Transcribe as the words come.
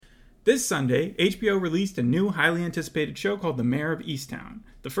This Sunday, HBO released a new highly anticipated show called The Mayor of Easttown.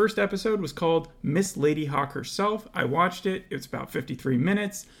 The first episode was called Miss Ladyhawke Herself. I watched it. It's about 53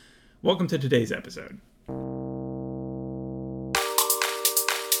 minutes. Welcome to today's episode.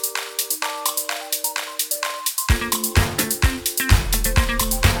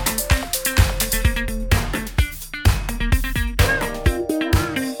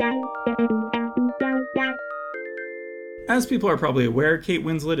 As people are probably aware, Kate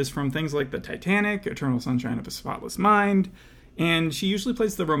Winslet is from things like The Titanic, Eternal Sunshine of a Spotless Mind, and she usually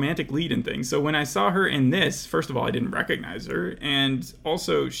plays the romantic lead in things. So when I saw her in this, first of all, I didn't recognize her, and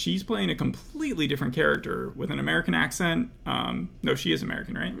also she's playing a completely different character with an American accent. No, she is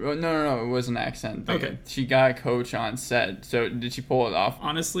American, right? No, it was an accent. Okay. She got a coach on set, so did she pull it off?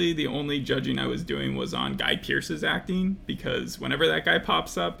 Honestly, the only judging I was doing was on Guy Pearce's acting, because whenever that guy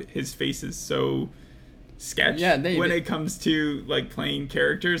pops up, his face is so sketch. When it comes to like playing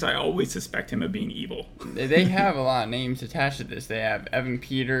characters, I always suspect him of being evil. They have a lot of names attached to this. They have Evan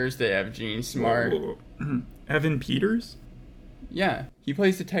Peters, they have Gene Smart. Whoa. Evan Peters? Yeah, he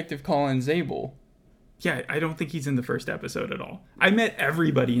plays Detective Colin Zabel. Yeah, I don't think he's in the first episode at all. I met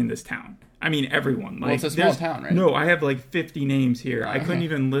everybody in this town. I mean, everyone. Like, well, it's a small town, right? No, I have like 50 names here. I couldn't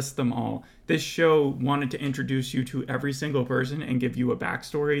even list them all. This show wanted to introduce you to every single person and give you a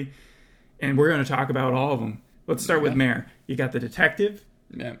backstory. And we're going to talk about all of them. Let's start with Mare. You got the detective.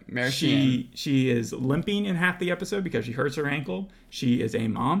 Yeah, Mare. She is limping in half the episode because she hurts her ankle. She is a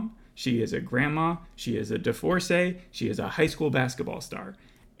mom. She is a grandma. She is a divorcee. She is a high school basketball star.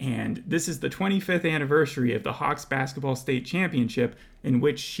 And this is the 25th anniversary of the Hawks basketball state championship, in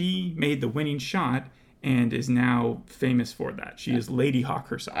which she made the winning shot and is now famous for that. She is Ladyhawke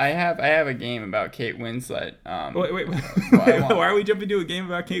herself. I have a game about Kate Winslet. Wait. Why are we jumping to a game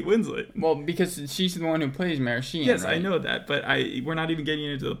about Kate Winslet? Well, because she's the one who plays Mare Sheehan. Yes, right? I know that, but we're not even getting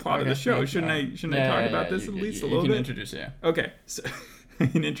into the plot of the show. Shouldn't I talk about this at least a little bit? You can introduce it, yeah. Okay, so I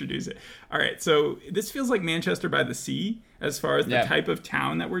can introduce it. All right, so this feels like Manchester by the Sea as far as the type of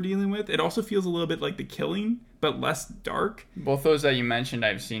town that we're dealing with. It also feels a little bit like The Killing, but less dark. Both those that you mentioned,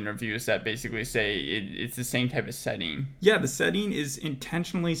 I've seen reviews that basically say it's the same type of setting. Yeah, the setting is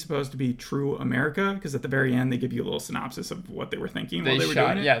intentionally supposed to be true America, because at the very end they give you a little synopsis of what they were thinking while they were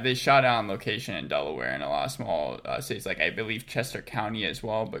doing it. Yeah, they shot it on location in Delaware and a lot of small states, like I believe Chester County as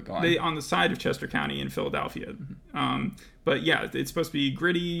well, but go on. On the side of Chester County in Philadelphia. But yeah, it's supposed to be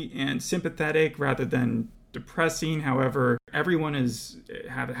gritty and sympathetic rather than depressing. However, everyone has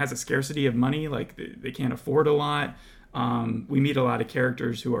a scarcity of money. Like they can't afford a lot. We meet a lot of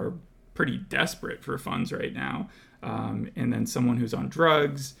characters who are pretty desperate for funds right now. And then someone who's on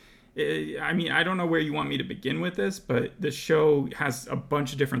drugs. I mean, I don't know where you want me to begin with this, but the show has a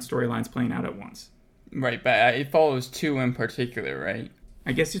bunch of different storylines playing out at once. Right, but it follows two in particular, right?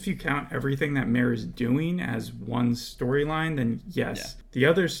 I guess if you count everything that Mare is doing as one storyline, then yes. Yeah. The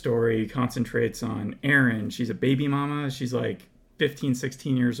other story concentrates on Erin. She's a baby mama. She's like 15,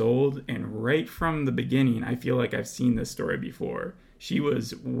 16 years old. And right from the beginning, I feel like I've seen this story before. She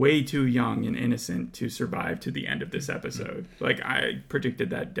was way too young and innocent to survive to the end of this episode. Like, I predicted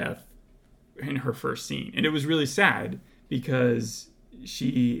that death in her first scene. And it was really sad because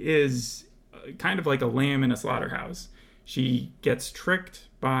she is kind of like a lamb in a slaughterhouse. She gets tricked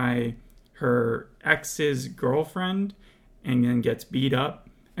by her ex's girlfriend and then gets beat up.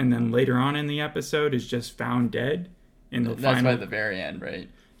 And then later on in the episode is just found dead. That's by the very end, right?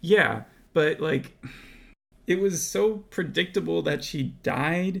 Yeah, but like it was so predictable that she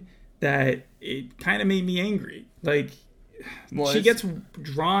died that it kind of made me angry. Like she gets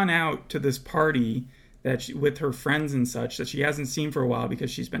drawn out to this party with her friends and such that she hasn't seen for a while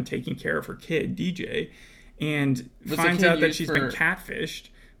because she's been taking care of her kid, DJ. And finds out that she's been catfished,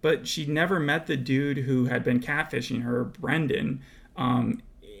 but she never met the dude who had been catfishing her, Brendan. And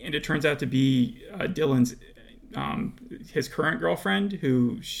it turns out to be Dylan's, his current girlfriend,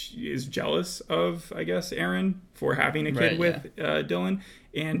 who is jealous of, I guess, Erin for having a kid with Dylan.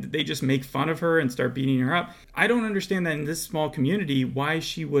 And they just make fun of her and start beating her up. I don't understand that in this small community, why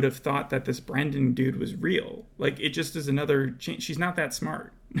she would have thought that this Brendan dude was real. Like, it just is another change. She's not that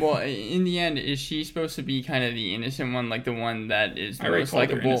smart. Well, in the end, is she supposed to be kind of the innocent one, like the one that is the most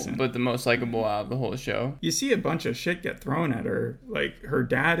likable, but the most likable out of the whole show? You see a bunch of shit get thrown at her. Like, her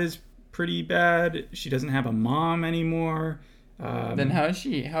dad is pretty bad. She doesn't have a mom anymore. Then how is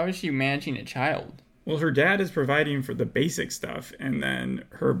she managing a child? Well, her dad is providing for the basic stuff, and then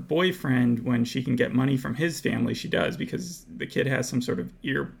her boyfriend, when she can get money from his family, she does, because the kid has some sort of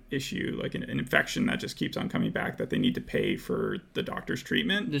ear issue, like an infection that just keeps on coming back, that they need to pay for the doctor's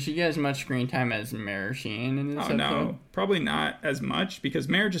treatment. Does she get as much screen time as Mare Sheehan in this episode? No, probably not as much, because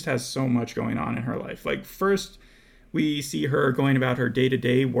Mare just has so much going on in her life. Like, first, we see her going about her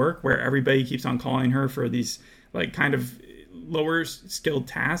day-to-day work, where everybody keeps on calling her for these, like, kind of lower skilled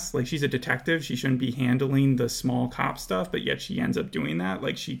tasks. Like, she's a detective, she shouldn't be handling the small cop stuff, but yet she ends up doing that.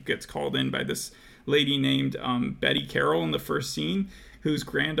 Like, she gets called in by this lady named Betty Carroll in the first scene, whose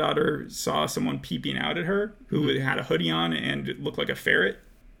granddaughter saw someone peeping out at her, who had a hoodie on and looked like a ferret.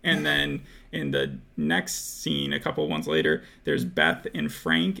 And then in the next scene, a couple ones later, there's Beth and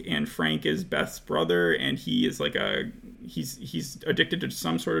Frank is Beth's brother, and he is like he's addicted to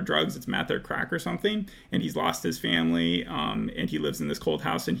some sort of drugs. It's meth or crack or something, and he's lost his family, and he lives in this cold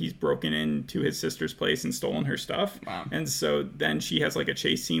house, and he's broken into his sister's place and stolen her stuff. Wow. And so then she has like a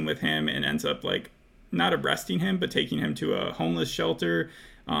chase scene with him and ends up like not arresting him, but taking him to a homeless shelter.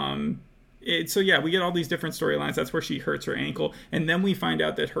 So yeah, we get all these different storylines. That's where she hurts her ankle, and then we find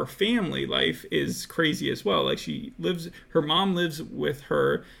out that her family life is crazy as well. Like, her mom lives with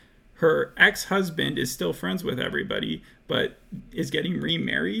her ex-husband is still friends with everybody, but is getting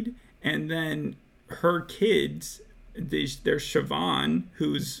remarried, and then her kids, there's Siobhan,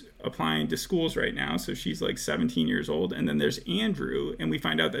 who's applying to schools right now, so she's like 17 years old, and then there's Andrew, and we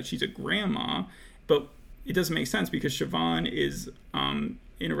find out that she's a grandma, but it doesn't make sense because Siobhan is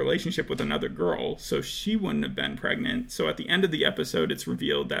in a relationship with another girl, so she wouldn't have been pregnant. So at the end of the episode, it's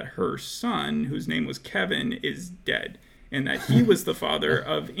revealed that her son, whose name was Kevin, is dead, and that he was the father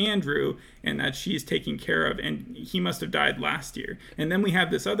of Andrew, and that she's taking care of, and he must have died last year. And then we have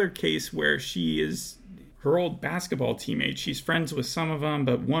this other case where she is her old basketball teammate. She's friends with some of them,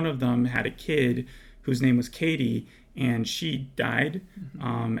 but one of them had a kid whose name was Katie, and she died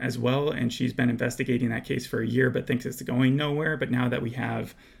as well, and she's been investigating that case for a year but thinks it's going nowhere. But now that we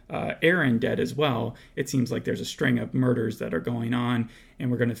have Aaron dead as well, it seems like there's a string of murders that are going on, and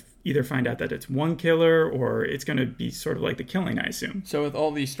we're going to either find out that it's one killer, or it's going to be sort of like The Killing, I assume. So with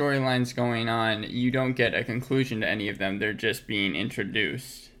all these storylines going on, you don't get a conclusion to any of them. They're just being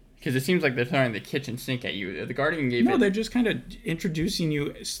introduced. Because it seems like they're throwing the kitchen sink at you. The Guardian gave No, they're just kind of introducing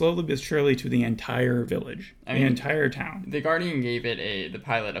you slowly but surely to the entire village, the entire town. The Guardian gave it the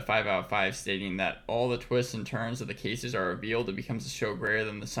pilot a 5 out of 5, stating that all the twists and turns of the cases are revealed. It becomes a show greater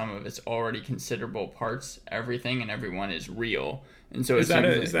than the sum of its already considerable parts. Everything and everyone is real. And so is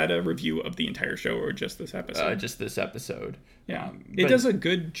that a review of the entire show, or just this episode? Just this episode. Yeah. It does a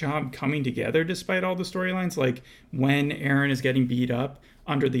good job coming together despite all the storylines. Like when Aaron is getting beat up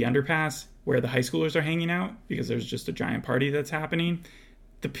under the underpass where the high schoolers are hanging out, because there's just a giant party that's happening,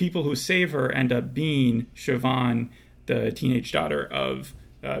 the people who save her end up being Siobhan, the teenage daughter of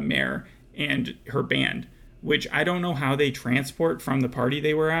Mare, and her band, which I don't know how they transport from the party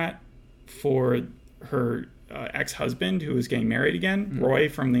they were at for her ex-husband, who is getting married again, Roy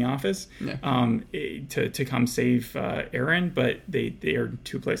from The Office, to come save Aaron, but they are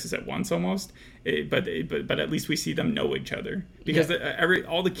two places at once almost. But at least we see them know each other, because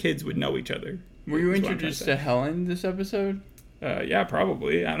all the kids would know each other. Were you introduced to Helen this episode? Yeah,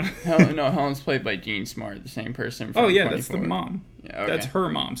 probably. I don't know. Helen's played by Jean Smart, the same person from 24. That's the mom. Yeah, okay. That's her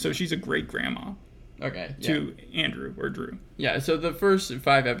mom. So she's a great grandma. Okay. To Andrew or Drew. Yeah, so the first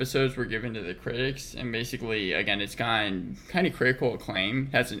 5 episodes were given to the critics, and basically, again, it's gotten kind of critical acclaim.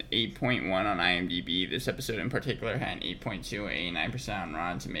 It has an 8.1 on IMDb. This episode in particular had an 8.2, 89% on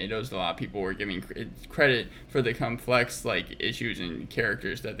Rotten Tomatoes. A lot of people were giving credit for the complex issues and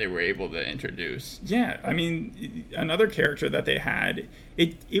characters that they were able to introduce. Yeah, I mean, another character that they had,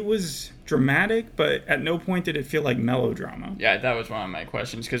 it was dramatic, but at no point did it feel like melodrama. Yeah, that was one of my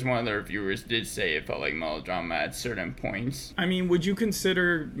questions, because one of the reviewers did say it felt like melodrama at certain points. I mean, would you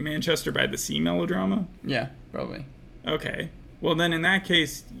consider Manchester by the Sea melodrama? Yeah, probably. Okay. Well, then in that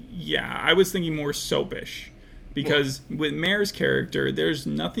case, yeah, I was thinking more soapish. Because with Mare's character, there's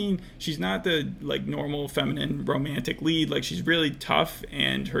nothing... She's not the, normal feminine romantic lead. She's really tough,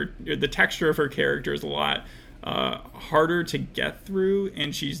 and the texture of her character is a lot harder to get through,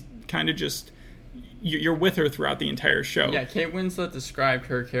 and she's kind of just... You're with her throughout the entire show. Yeah, Kate Winslet described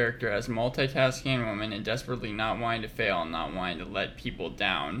her character as a multitasking woman and desperately not wanting to fail and not wanting to let people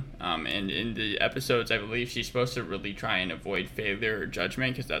down. And in the episodes, I believe she's supposed to really try and avoid failure or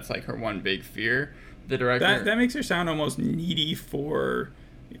judgment, because that's her one big fear. The director... That makes her sound almost needy for...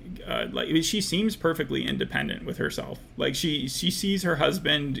 she seems perfectly independent with herself. She sees her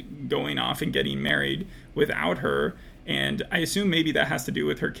husband going off and getting married without her, And I assume maybe that has to do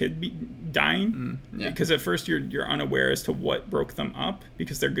with her kid dying, because at first you're unaware as to what broke them up,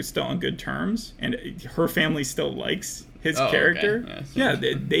 because they're still on good terms, and her family still likes his character. Okay. Yeah,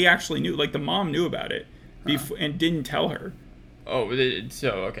 they actually knew, like the mom knew about it before and didn't tell her. Oh, so,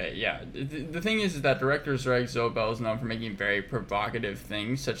 okay, yeah. The thing is that director Zarek Zobel is known for making very provocative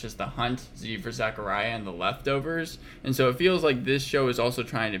things, such as The Hunt, Z for Zachariah, and The Leftovers. And so it feels like this show is also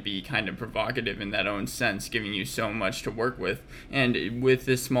trying to be kind of provocative in that own sense, giving you so much to work with. And with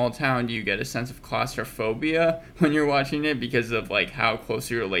this small town, do you get a sense of claustrophobia when you're watching it because of, like, how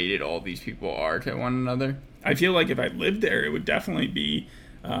closely related all these people are to one another? I feel like if I lived there, it would definitely be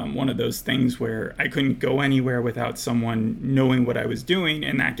one of those things where I couldn't go anywhere without someone knowing what I was doing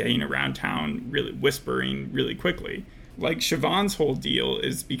and not getting around town really whispering really quickly. Like Siobhan's whole deal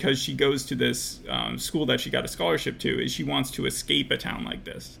is because she goes to this school that she got a scholarship to, is she wants to escape a town like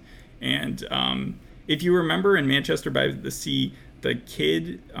this. And if you remember in Manchester by the Sea, the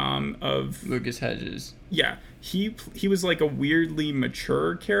kid of Lucas Hedges. Yeah, he was like a weirdly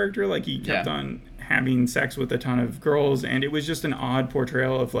mature character. Like he kept on having sex with a ton of girls, and it was just an odd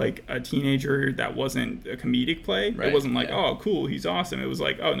portrayal of like a teenager that wasn't a comedic play. Right. It wasn't like, oh cool, he's awesome. It was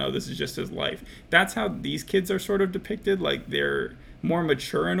like, oh no, this is just his life. That's how these kids are sort of depicted. Like they're more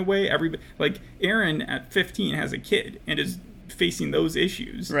mature in a way. Everybody, like Erin at 15 has a kid and is facing those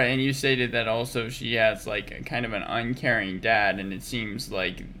issues. Right, and you stated that also she has like a kind of an uncaring dad, and it seems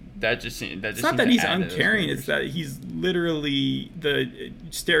like it's not that he's uncaring, it's that he's literally the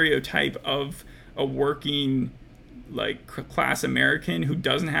stereotype of a working like class American who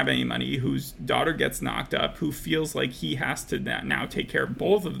doesn't have any money, whose daughter gets knocked up, who feels like he has to now take care of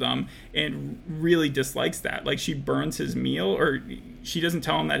both of them, and really dislikes that. Like she burns his meal, or she doesn't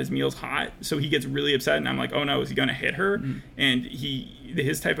tell him that his meal's hot, so he gets really upset, and I'm like, oh no, is he going to hit her? Mm-hmm. And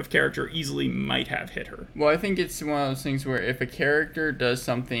his type of character easily might have hit her. Well, I think it's one of those things where if a character does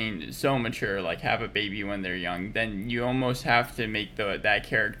something so mature, like have a baby when they're young, then you almost have to make that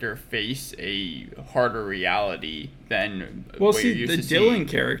character face a harder reality than what you're used to Dylan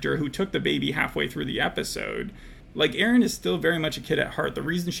character who took the baby halfway through the episode. Like, Erin is still very much a kid at heart. The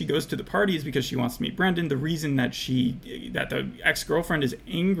reason she goes to the party is because she wants to meet Brendan. The reason that the ex-girlfriend is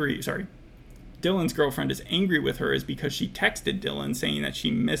angry, Dylan's girlfriend is angry with her is because she texted Dylan saying that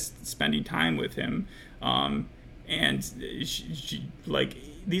she missed spending time with him. And she like,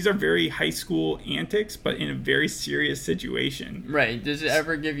 these are very high school antics, but in a very serious situation. Right. Does it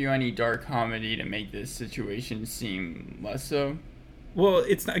ever give you any dark comedy to make this situation seem less so? Well,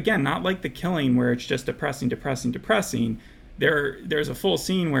 it's, again, not like The Killing where it's just depressing. There's a full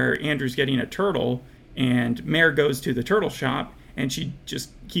scene where Andrew's getting a turtle, and Mare goes to the turtle shop, and she just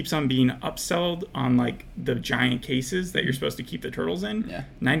keeps on being upsold on, like, the giant cases that you're supposed to keep the turtles in. Yeah.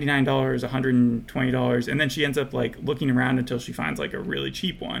 $99, $120, and then she ends up, like, looking around until she finds, like, a really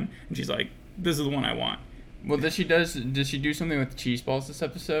cheap one, and she's like, this is the one I want. Well, does she do something with cheese balls this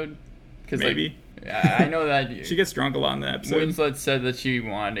episode? Maybe. Like, I know that she gets drunk a lot in the episode. Winslet said that she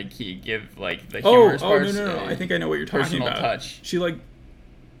wanted to give like the humorous parts. No. I think I know what you're talking about. Touch. She like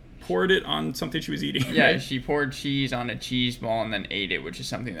poured it on something she was eating. Yeah, right? She poured cheese on a cheese ball and then ate it, which is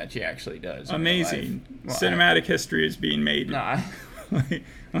something that she actually does. Amazing. Well, cinematic history is being made.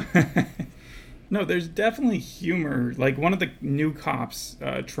 No, there's definitely humor. Like, one of the new cops,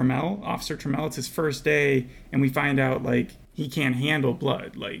 Officer Trammell, it's his first day, and we find out, like, he can't handle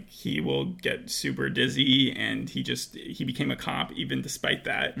blood. Like, he will get super dizzy, and he became a cop even despite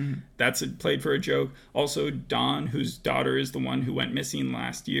that. Mm-hmm. That's played for a joke. Also, Dawn, whose daughter is the one who went missing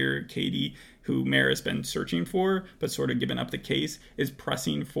last year, Katie, who Mare has been searching for, but sort of given up the case, is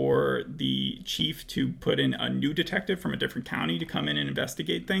pressing for the chief to put in a new detective from a different county to come in and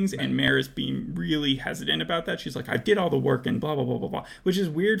investigate things. Right. And Mare is being really hesitant about that. She's like, I did all the work and blah, blah, blah, blah, blah, which is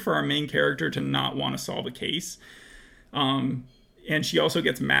weird for our main character to not want to solve a case. And she also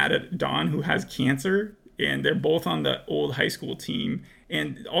gets mad at Dawn, who has cancer, and they're both on the old high school team.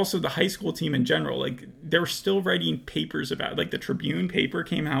 And also the high school team in general, like, they're still writing papers about, like, the Tribune paper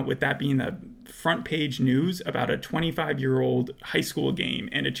came out with that being the front page news about a 25-year-old high school game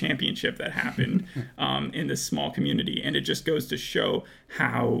and a championship that happened in this small community. And it just goes to show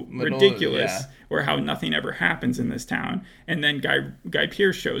how ridiculous or how nothing ever happens in this town. And then Guy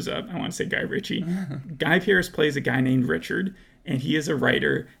Pearce shows up. I want to say Guy Ritchie. Guy Pearce plays a guy named Richard, and he is a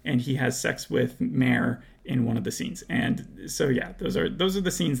writer, and he has sex with Mare, in one of the scenes. And so yeah, those are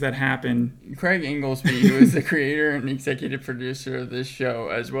the scenes that happen. Craig Inglesby, who is the creator and executive producer of this show,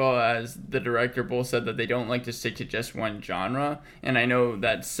 as well as the director, both said that they don't like to stick to just one genre. And I know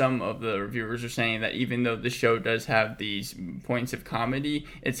that some of the reviewers are saying that even though the show does have these points of comedy,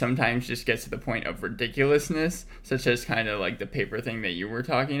 it sometimes just gets to the point of ridiculousness, such as kind of like the paper thing that you were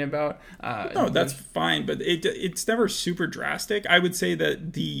talking about. No, that's fine, but it's never super drastic. I would say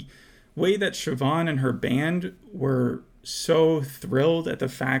that the way that Siobhan and her band were so thrilled at the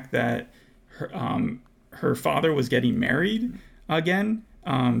fact that her father was getting married again,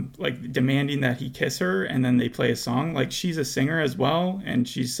 like demanding that he kiss her, and then they play a song. Like, she's a singer as well, and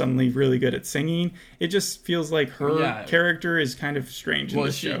she's suddenly really good at singing. It just feels like her character is kind of strange in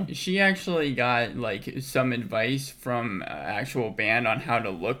this show. She actually got like some advice from actual band on how to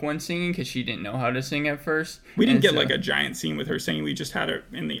look when singing, because she didn't know how to sing at first. We didn't get like a giant scene with her singing. We just had her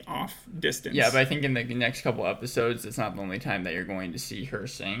in the off distance. Yeah, but I think in the next couple episodes, it's not the only time that you're going to see her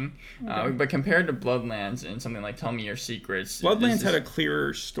sing. Okay. But compared to Bloodlands and something like Tell Me Your Secrets, Bloodlands had a clear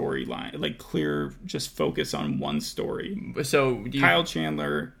storyline, like clear just focus on one story. So Kyle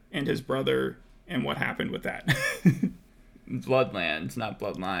Chandler and his brother and what happened with that. Bloodlands, not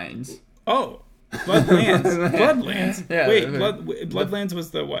Bloodlines. Oh, Bloodlands. Yeah, wait, Bloodlands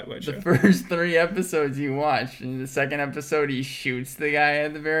was the what show? The first 3 episodes you watched. In the second episode, he shoots the guy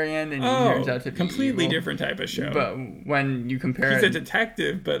at the very end, and he turns out to be completely evil. Different type of show. But when you compare, he's a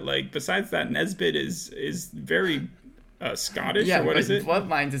detective, but like besides that, Nesbitt is very Scottish, or what is it?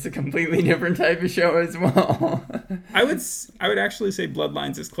 Bloodlines is a completely different type of show as well. I would actually say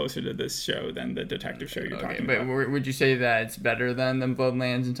Bloodlines is closer to this show than the detective show you're talking about. But would you say that it's better than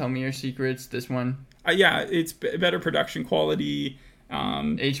Bloodlands and Tell Me Your Secrets, this one? Yeah, it's better production quality.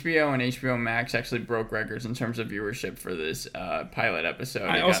 HBO and HBO Max actually broke records in terms of viewership for this pilot episode.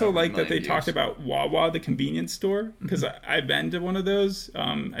 I also like that they talked about Wawa, the convenience store, because I've been to one of those,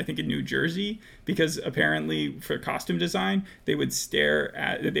 I think in New Jersey, because apparently for costume design, they would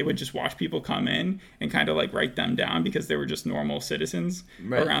just watch people come in and kind of like write them down because they were just normal citizens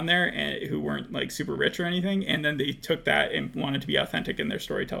around there and who weren't like super rich or anything. And then they took that and wanted to be authentic in their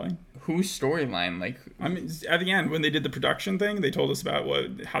storytelling. Whose storyline? Like, I mean, at the end when they did the production thing, they told us about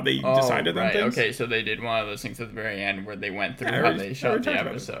how they decided on things. Okay, so they did one of those things at the very end where they went through how they shot the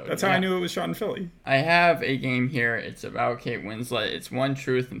episode. That's how I knew it was shot in Philly. I have a game here. It's about Kate Winslet. It's 1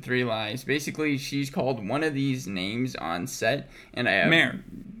 truth and 3 lies. Basically, she's called one of these names on set, and I have Mare.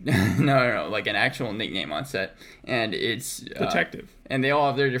 no, like an actual nickname on set, and it's detective. And they all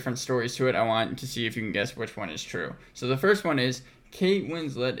have their different stories to it. I want to see if you can guess which one is true. So the first one is Kate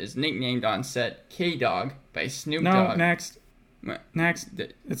Winslet is nicknamed on set K-Dog by Snoop Dogg. No, next.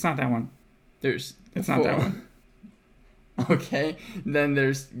 It's not that one. It's not that one. Okay, then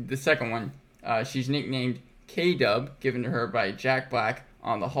there's the second one. She's nicknamed K-Dub, given to her by Jack Black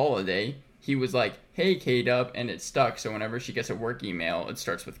on The Holiday. He was like, "Hey K-Dub," and it stuck, so whenever she gets a work email, it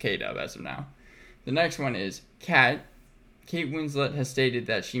starts with K-Dub as of now. The next one is Cat. Kate Winslet has stated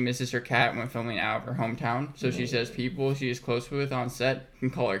that she misses her cat when filming out of her hometown, so she says people she is close with on set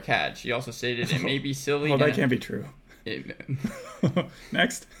can call her Cat. She also stated it may be silly. Well, that can't be true.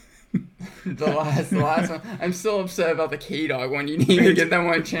 Next. The last one. I'm still upset about the K-Dog one. You didn't even get that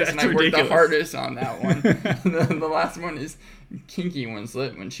one chance, and I worked the hardest on that one. The last one is Kinky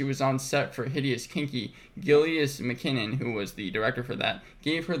Winslet. When she was on set for Hideous Kinky, Gillias McKinnon, who was the director for that,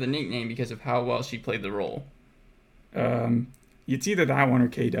 gave her the nickname because of how well she played the role. It's either that one or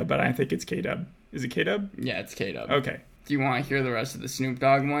K-Dub, but I think it's K-Dub. Is it K-Dub? Yeah, it's K-Dub. Okay. Do you want to hear the rest of the Snoop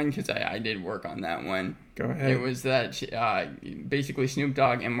Dogg one? Because I did work on that one. Go ahead. It was that basically Snoop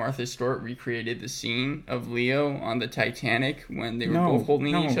Dogg and Martha Stewart recreated the scene of Leo on the Titanic when they were both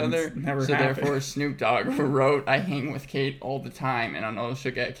holding each other. Never so happened. Therefore, Snoop Dogg wrote, "I hang with Kate all the time, and I know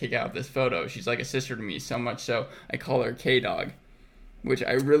she'll get a kick out of this photo. She's like a sister to me, so much so I call her K-Dog." Which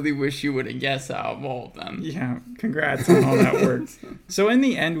I really wish you would have guessed out of all of them. Yeah, congrats on all that work. So in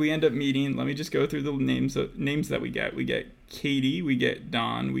the end, we end up meeting. Let me just go through the names that we get. We get Katie, we get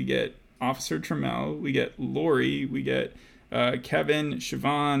Don, we get Officer Trammell, we get Lori, we get Kevin,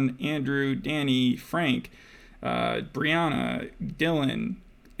 Siobhan, Andrew, Danny, Frank, Brianna, Dylan,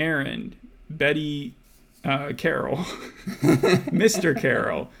 Aaron, Betty, Carol, Mr.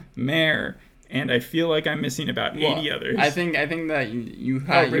 Carol, Mare. And I feel like I'm missing about 80 others. I think that you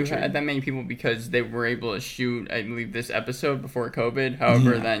had that many people because they were able to shoot, I believe, this episode before COVID.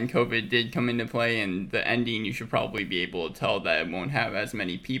 However, then COVID did come into play, and the ending, you should probably be able to tell that it won't have as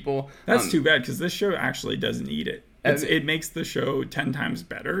many people. That's too bad, because this show actually doesn't need it. It makes the show 10 times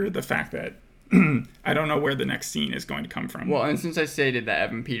better, the fact that I don't know where the next scene is going to come from. Well, and since I stated that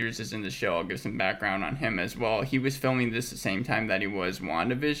Evan Peters is in the show, I'll give some background on him as well. He was filming this the same time that he was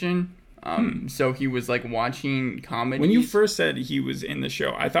WandaVision. So he was like watching comedies. When you first said he was in the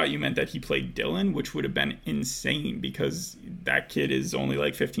show, I thought you meant that he played Dylan, which would have been insane because that kid is only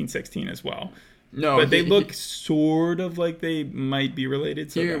like 15, 16 as well. No, but they look sort of like they might be related.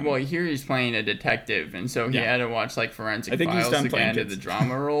 So here he's playing a detective, and so he had to watch like Forensic Files to get into the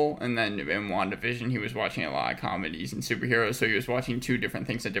drama role. And then in WandaVision, he was watching a lot of comedies and superheroes, so he was watching 2 different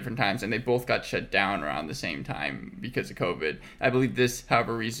things at different times, and they both got shut down around the same time because of COVID. I believe this,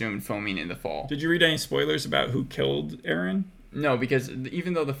 however, resumed filming in the fall. Did you read any spoilers about who killed Aaron? No, because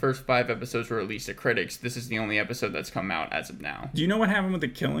even though the first 5 episodes were released to critics, this is the only episode that's come out as of now. Do you know what happened with the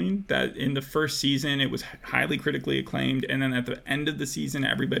killing? That in the first season, it was highly critically acclaimed, and then at the end of the season,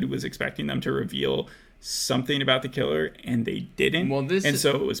 everybody was expecting them to reveal something about the killer, and they didn't.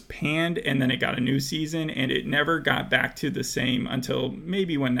 So it was panned, and then it got a new season, and it never got back to the same until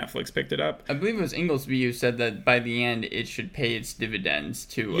maybe when Netflix picked it up. I believe it was Inglesby who said that by the end it should pay its dividends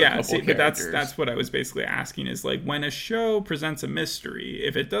to a couple characters. But that's what I was basically asking is like when a show presents a mystery,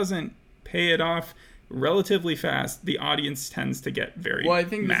 if it doesn't pay it off relatively fast, the audience tends to get very I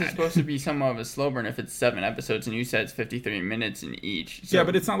think mad. This is supposed to be somewhat of a slow burn if it's 7 episodes, and you said it's 53 minutes in each. So. Yeah,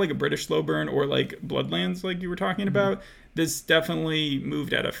 but it's not like a British slow burn or like Bloodlands like you were talking about. This definitely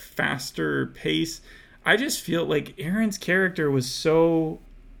moved at a faster pace. I just feel like Erin's character was so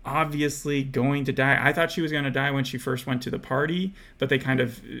obviously going to die. I thought she was going to die when she first went to the party, but they kind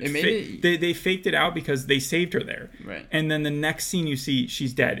of they faked it out because they saved her there. Right. And then the next scene you see,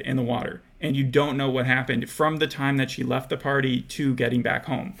 she's dead in the water. And you don't know what happened from the time that she left the party to getting back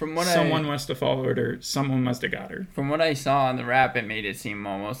home. Someone must have followed her. Someone must have got her. From what I saw on the wrap, it made it seem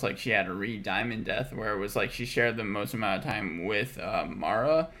almost like she had a Reed Diamond death, where it was like she shared the most amount of time with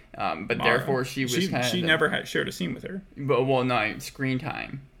Mara, therefore she never shared a scene with her. But screen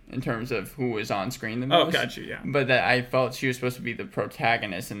time. In terms of who was on screen the most. Oh, gotcha, yeah. But that I felt she was supposed to be the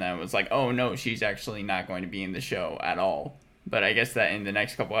protagonist, and then it was like, oh no, she's actually not going to be in the show at all. But I guess that in the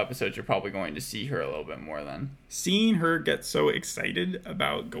next couple episodes, you're probably going to see her a little bit more then. Seeing her get so excited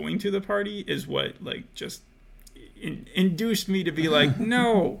about going to the party is what, like, just induced me to be like,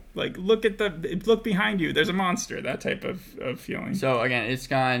 no, like, look behind you. There's a monster. That type of feeling. So, again, it's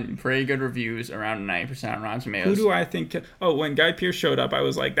gotten pretty good reviews, around 90% on Rotten Tomatoes. Who do I think... when Guy Pearce showed up, I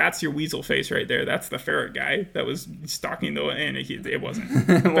was like, that's your weasel face right there. That's the ferret guy that was stalking the... And it wasn't.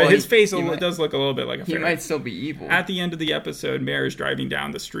 But his face does look a little bit like a ferret. He might still be evil. At the end of the episode, Mare is driving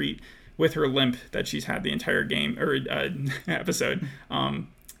down the street with her limp that she's had the entire game, or episode,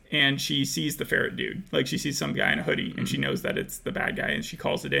 and she sees the ferret dude. Like, she sees some guy in a hoodie, and she knows that it's the bad guy, and she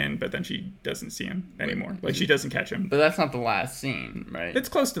calls it in, but then she doesn't see him anymore. Like, she doesn't catch him. But that's not the last scene, right? It's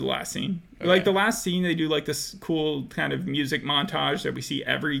close to the last scene. Okay. Like, the last scene, they do, like, this cool kind of music montage that we see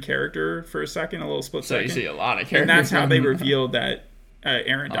every character for a second, a little split second. So you see a lot of characters. And that's how they revealed that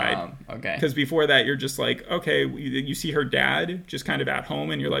Aaron died. Okay. Because before that, you're just like, okay, you see her dad just kind of at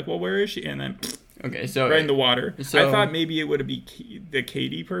home, and you're like, well, where is she? And then... Okay, so right in the water. So, I thought maybe it would be the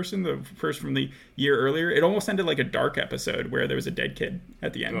Katie person, the person from the year earlier. It almost ended like a Dark episode where there was a dead kid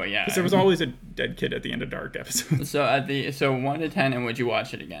at the end. Well, yeah, because there was always a dead kid at the end of Dark episodes. So 1 to 10, and would you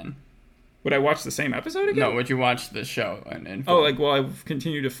watch it again? Would I watch the same episode again? No, would you watch the show? I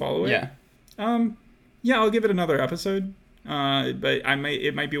continue to follow it. Yeah. Yeah, I'll give it another episode. But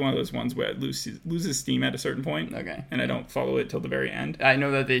it might be one of those ones where it loses steam at a certain point. Okay. And I don't follow it till the very end. I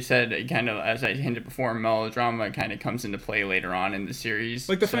know that they said, kind of, as I hinted before, melodrama kind of comes into play later on in the series.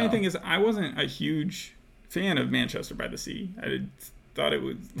 Like, the funny thing is, I wasn't a huge fan of Manchester by the Sea. I thought it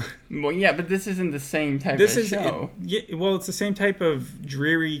was... Well, yeah, but this isn't the same type of show. It's the same type of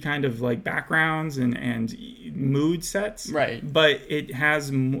dreary kind of, like, backgrounds and mood sets. Right. But it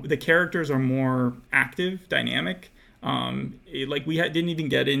has... the characters are more active, dynamic. We didn't even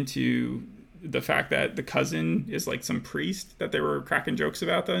get into the fact that the cousin is like some priest that they were cracking jokes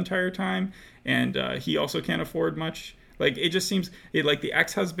about the entire time, and he also can't afford much. Like, it just seems like the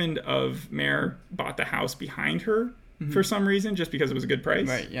ex-husband of Mare bought the house behind her for some reason, just because it was a good price.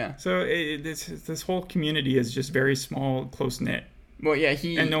 Right. Yeah. So this whole community is just very small, close knit. Well, yeah,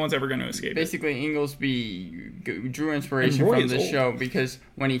 and no one's ever going to escape basically, Inglesby drew inspiration from this show because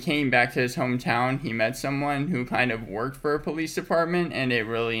when he came back to his hometown, he met someone who kind of worked for a police department, and it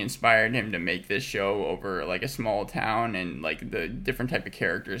really inspired him to make this show over, like, a small town and, like, the different type of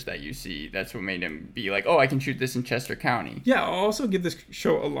characters that you see. That's what made him be like, oh, I can shoot this in Chester County. Yeah, I'll also give this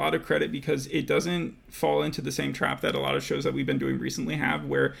show a lot of credit because it doesn't fall into the same trap that a lot of shows that we've been doing recently have,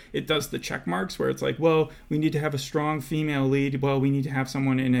 where it does the check marks, where it's like, well, we need to have a strong female lead, well, we need to have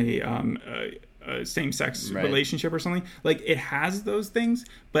someone in a same-sex relationship or something. Like, it has those things,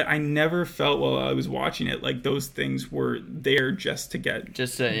 but I never felt while I was watching it like those things were there just to have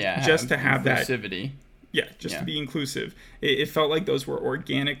that inclusivity. Yeah, to be inclusive. It felt like those were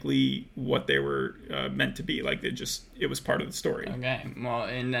organically what they were meant to be. Like, it was part of the story. Okay. Well,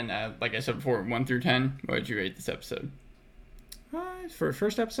 and then, like I said before, 1 through 10, what would you rate this episode? For a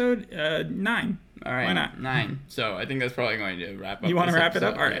first episode, 9. All right. Why not? 9. So I think that's probably going to wrap up. You want to wrap it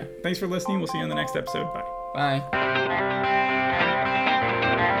up? All right. Yeah. Thanks for listening. We'll see you in the next episode. Bye. Bye.